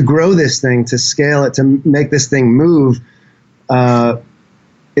to grow this thing, to scale it, to make this thing move,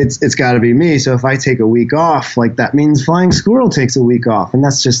 it's got to be me. So if I take a week off, like that means Flying Squirrel takes a week off, and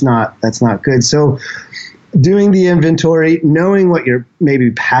that's not good. So doing the inventory, knowing what you're maybe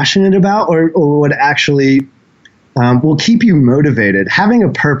passionate about or what actually will keep you motivated, having a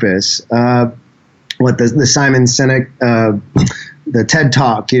purpose, what the Simon Sinek, the TED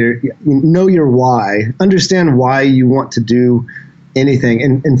Talk, know your why, understand why you want to do anything.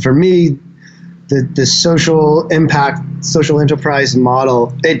 And for me, the social impact, social enterprise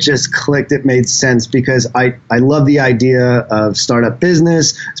model, it just clicked. It made sense because I love the idea of startup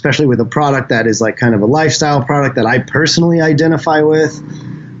business, especially with a product that is like kind of a lifestyle product that I personally identify with.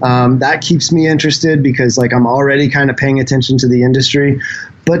 That keeps me interested because like I'm already kind of paying attention to the industry.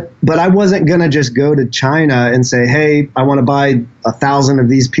 But I wasn't going to just go to China and say, hey, I want to buy 1,000 of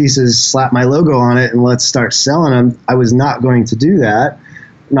these pieces, slap my logo on it, and let's start selling them. I was not going to do that.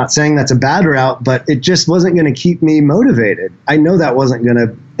 I'm not saying that's a bad route, but it just wasn't going to keep me motivated. I know that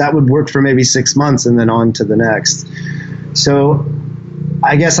that would work for maybe 6 months and then on to the next. So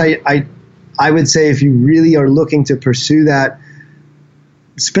I guess I would say if you really are looking to pursue that,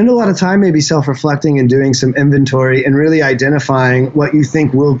 spend a lot of time maybe self-reflecting and doing some inventory and really identifying what you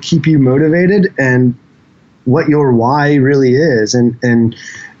think will keep you motivated and what your why really is, and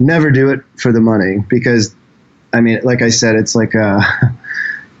never do it for the money, because I mean, like I said, it's like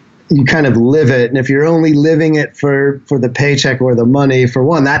you kind of live it, and if you're only living it for the paycheck or the money, for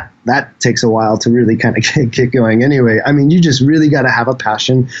one, that takes a while to really kind of get going anyway. I mean, you just really got to have a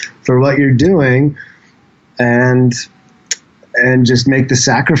passion for what you're doing, and just make the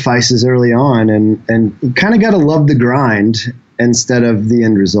sacrifices early on, and you kind of got to love the grind instead of the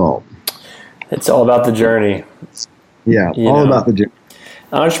end result. It's all about the journey. Yeah, all about the journey.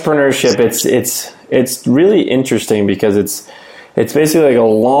 Entrepreneurship, it's really interesting because it's basically like a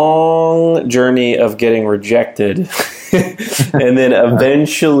long journey of getting rejected and then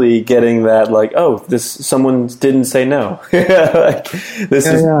eventually getting that, like, oh, someone didn't say no. This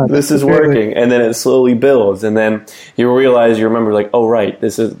is working. And then it slowly builds. And then you remember like, oh, right,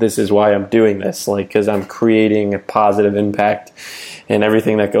 this is why I'm doing this. Like, cause I'm creating a positive impact and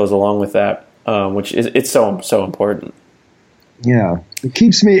everything that goes along with that. Which it's so important. Yeah. It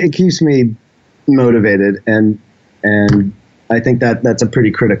keeps me motivated. And I think that's a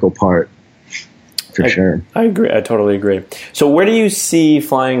pretty critical part. For sure. I agree. I totally agree. So where do you see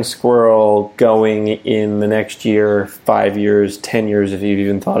Flying Squirrel going in the next year, 5 years, 10 years, if you've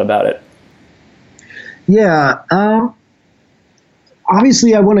even thought about it? Yeah.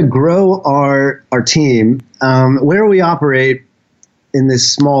 Obviously, I want to grow our team. Where we operate in this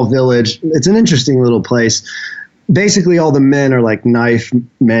small village, it's an interesting little place. Basically, all the men are like knife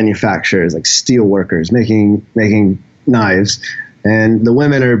manufacturers, like steel workers, making knives. And the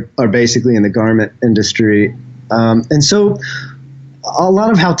women are basically in the garment industry. And so a lot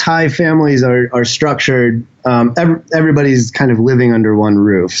of how Thai families are structured, everybody's kind of living under one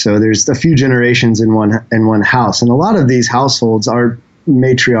roof. So there's a few generations in one house. And a lot of these households are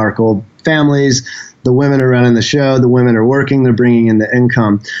matriarchal families. The women are running the show. The women are working. They're bringing in the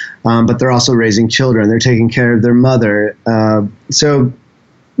income. But they're also raising children. They're taking care of their mother. So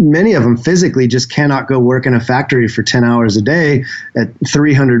many of them physically just cannot go work in a factory for 10 hours a day at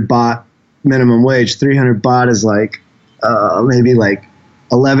 300 baht minimum wage. 300 baht is like maybe like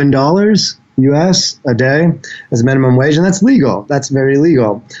 $11 US a day as minimum wage, and that's legal. That's very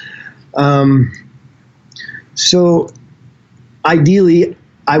legal. So ideally,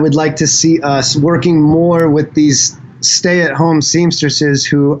 I would like to see us working more with these stay-at-home seamstresses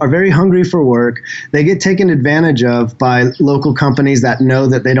who are very hungry for work. They get taken advantage of by local companies that know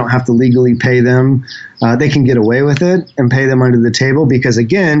that they don't have to legally pay them. They can get away with it and pay them under the table because,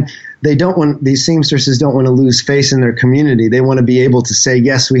 again, these seamstresses don't want to lose face in their community. They want to be able to say,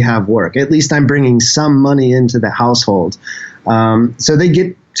 yes, we have work. At least I'm bringing some money into the household. So they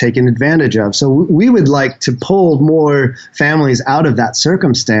get taken advantage of. So we would like to pull more families out of that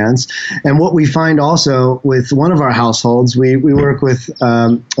circumstance. And what we find also with one of our households, we work with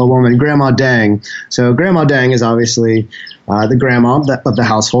a woman, Grandma Dang. So Grandma Dang is obviously the grandma of the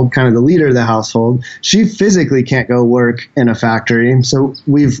household, kind of the leader of the household. She physically can't go work in a factory. So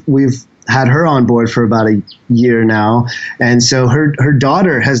we've had her on board for about a year now. And so her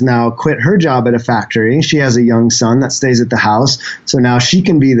daughter has now quit her job at a factory. She has a young son that stays at the house. So now she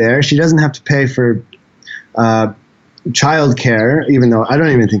can be there. She doesn't have to pay for child care, even though I don't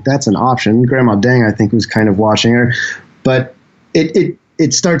even think that's an option. Grandma Dang, I think, was kind of watching her. But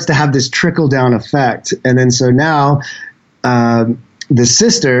it starts to have this trickle-down effect. And then so now the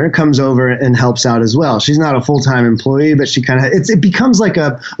sister comes over and helps out as well. She's not a full-time employee, but she kind of, it becomes like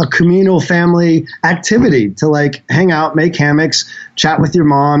a communal family activity to like hang out, make hammocks, chat with your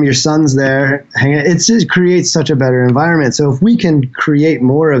mom, your son's there. It just creates such a better environment. So if we can create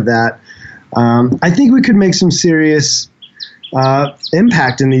more of that, I think we could make some serious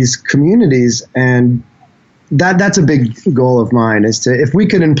impact in these communities. And that's a big goal of mine, is to, if we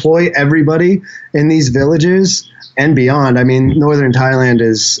could employ everybody in these villages and beyond. I mean, northern Thailand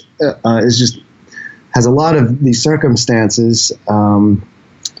is just has a lot of these circumstances.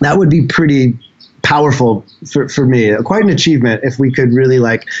 That would be pretty powerful for me. Quite an achievement if we could really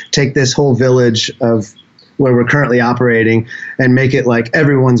like take this whole village of where we're currently operating and make it like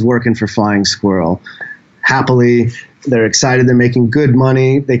everyone's working for Flying Squirrel happily. They're excited. They're making good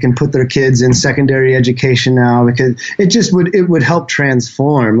money. They can put their kids in secondary education now, because it would help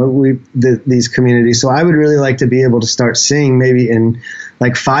transform these communities. So I would really like to be able to start seeing, maybe in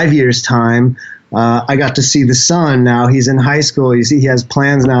like 5 years' time. I got to see the son now. He's in high school. He has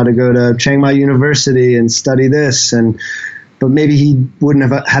plans now to go to Chiang Mai University and study this. But maybe he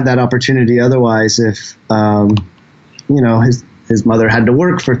wouldn't have had that opportunity otherwise if his mother had to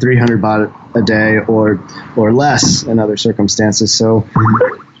work for 300 baht a day or less in other circumstances. So,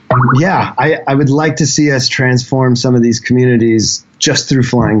 yeah, I would like to see us transform some of these communities just through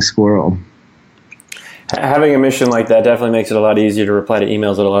Flying Squirrel. Having a mission like that definitely makes it a lot easier to reply to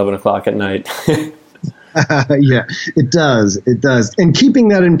emails at 11 o'clock at night. Yeah, it does. It does. And keeping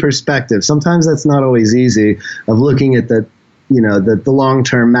that in perspective, sometimes that's not always easy, of looking at the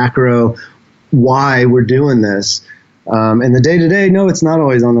long-term macro, why we're doing this. And the day-to-day, no, it's not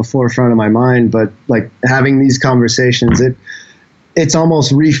always on the forefront of my mind, but like having these conversations, it's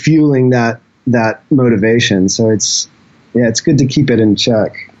almost refueling that motivation. So it's good to keep it in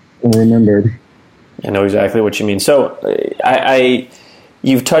check and remembered. I know exactly what you mean. So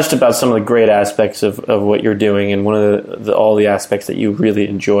you've touched about some of the great aspects of what you're doing, and one of all the aspects that you really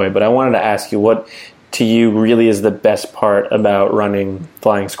enjoy. But I wanted to ask you, what to you really is the best part about running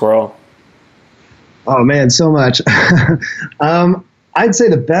Flying Squirrel? Oh man, so much. I'd say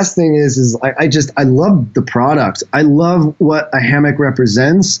the best thing is I love the product. I love what a hammock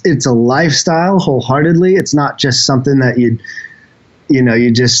represents. It's a lifestyle wholeheartedly. It's not just something that you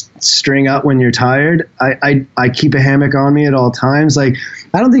just string up when you're tired. I keep a hammock on me at all times. Like,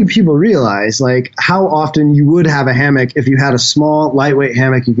 I don't think people realize like how often you would have a hammock if you had a small, lightweight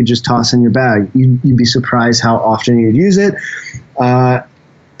hammock you could just toss in your bag. You'd be surprised how often you'd use it.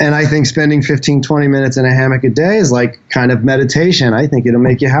 And I think spending 15, 20 minutes in a hammock a day is like kind of meditation. I think it'll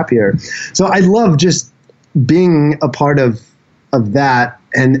make you happier. So I love just being a part of that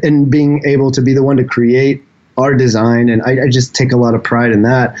and being able to be the one to create our design. And I just take a lot of pride in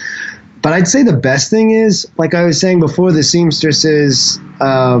that. But I'd say the best thing is, like I was saying before, the seamstresses,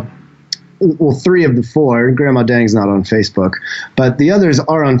 well, 3 of the 4, Grandma Dang's not on Facebook, but the others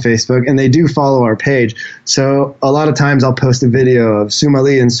are on Facebook, and they do follow our page. So a lot of times I'll post a video of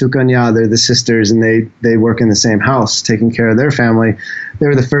Sumali and Sukanya. They're the sisters, and they work in the same house, taking care of their family. They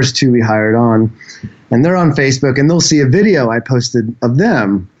were the first 2 we hired on, and they're on Facebook, and they'll see a video I posted of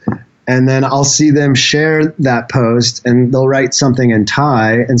them. And then I'll see them share that post, and they'll write something in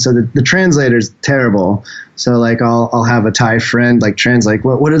Thai. And so the translator's terrible. So like I'll have a Thai friend like translate,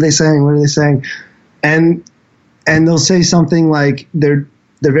 what are they saying? What are they saying? And they'll say something like they're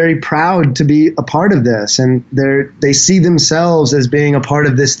very proud to be a part of this, and they see themselves as being a part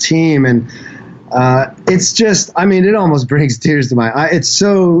of this team. And it's just, I mean, it almost brings tears to my eye.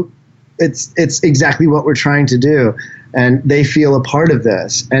 It's exactly what we're trying to do. and they feel a part of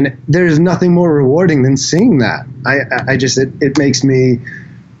this. And there's nothing more rewarding than seeing that.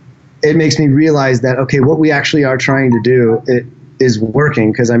 It makes me realize that, okay, what we actually are trying to do, it is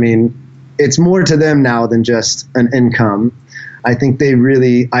working. Because I mean, it's more to them now than just an income. I think they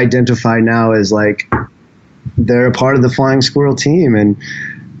really identify now as like they're a part of the Flying Squirrel team, and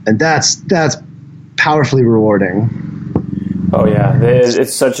that's powerfully rewarding. Oh yeah,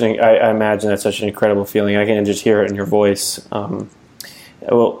 it's such an. I imagine that's such an incredible feeling. I can just hear it in your voice.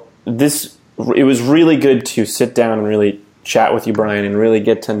 It was really good to sit down and really chat with you, Brian, and really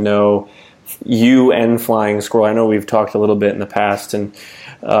get to know you and Flying Squirrel. I know we've talked a little bit in the past, and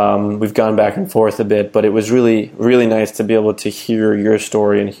we've gone back and forth a bit, but it was really, really nice to be able to hear your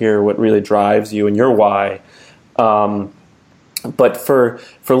story and hear what really drives you and your why. But for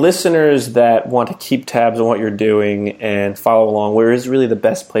listeners that want to keep tabs on what you're doing and follow along, where is really the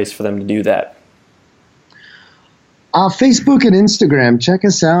best place for them to do that? Facebook and Instagram. Check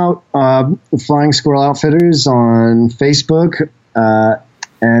us out, Flying Squirrel Outfitters on Facebook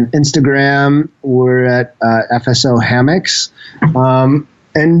and Instagram. We're at FSO Hammocks.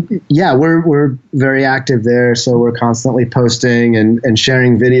 And yeah, we're very active there, so we're constantly posting and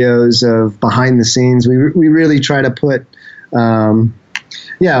sharing videos of behind the scenes. We really try to put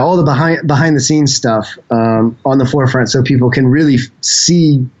all the behind the scenes stuff on the forefront, so people can really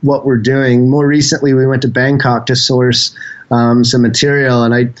see what we're doing. More recently, we went to Bangkok to source some material,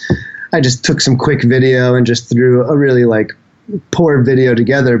 and I just took some quick video and just threw a really like poor video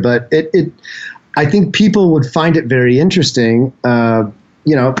together. But I think people would find it very interesting. I'm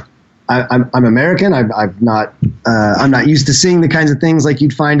American. I'm not used to seeing the kinds of things like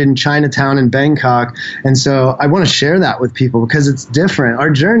you'd find in Chinatown and Bangkok, and so I want to share that with people because it's different. Our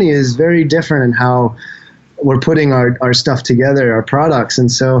journey is very different in how we're putting our stuff together, our products,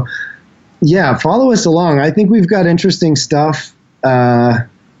 and so yeah, follow us along. I think we've got interesting stuff to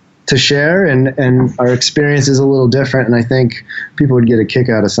share, and our experience is a little different, and I think people would get a kick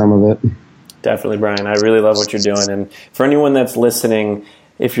out of some of it. Definitely, Brian. I really love what you're doing. And for anyone that's listening,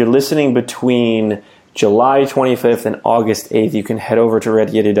 if you're listening between July 25th and August 8th, you can head over to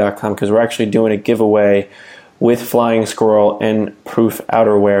reddYeti.com because we're actually doing a giveaway with Flying Squirrel and Proof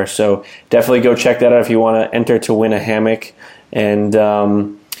outerwear. So definitely go check that out if you want to enter to win a hammock. And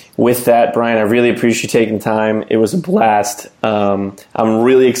with that, Brian, I really appreciate you taking time. It was a blast. I'm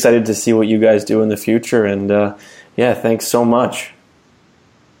really excited to see what you guys do in the future. And thanks so much.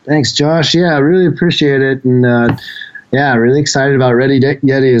 Thanks, Josh. Yeah, I really appreciate it. And really excited about Ready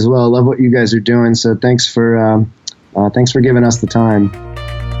Yeti as well. Love what you guys are doing. So thanks for giving us the time.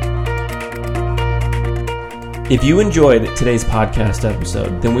 If you enjoyed today's podcast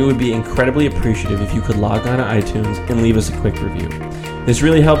episode, then we would be incredibly appreciative if you could log on to iTunes and leave us a quick review. This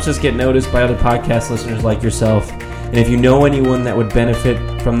really helps us get noticed by other podcast listeners like yourself. And if you know anyone that would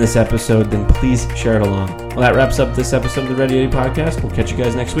benefit from this episode, then please share it along. Well, that wraps up this episode of the Ready Yeti Podcast. We'll catch you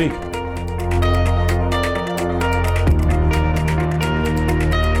guys next week.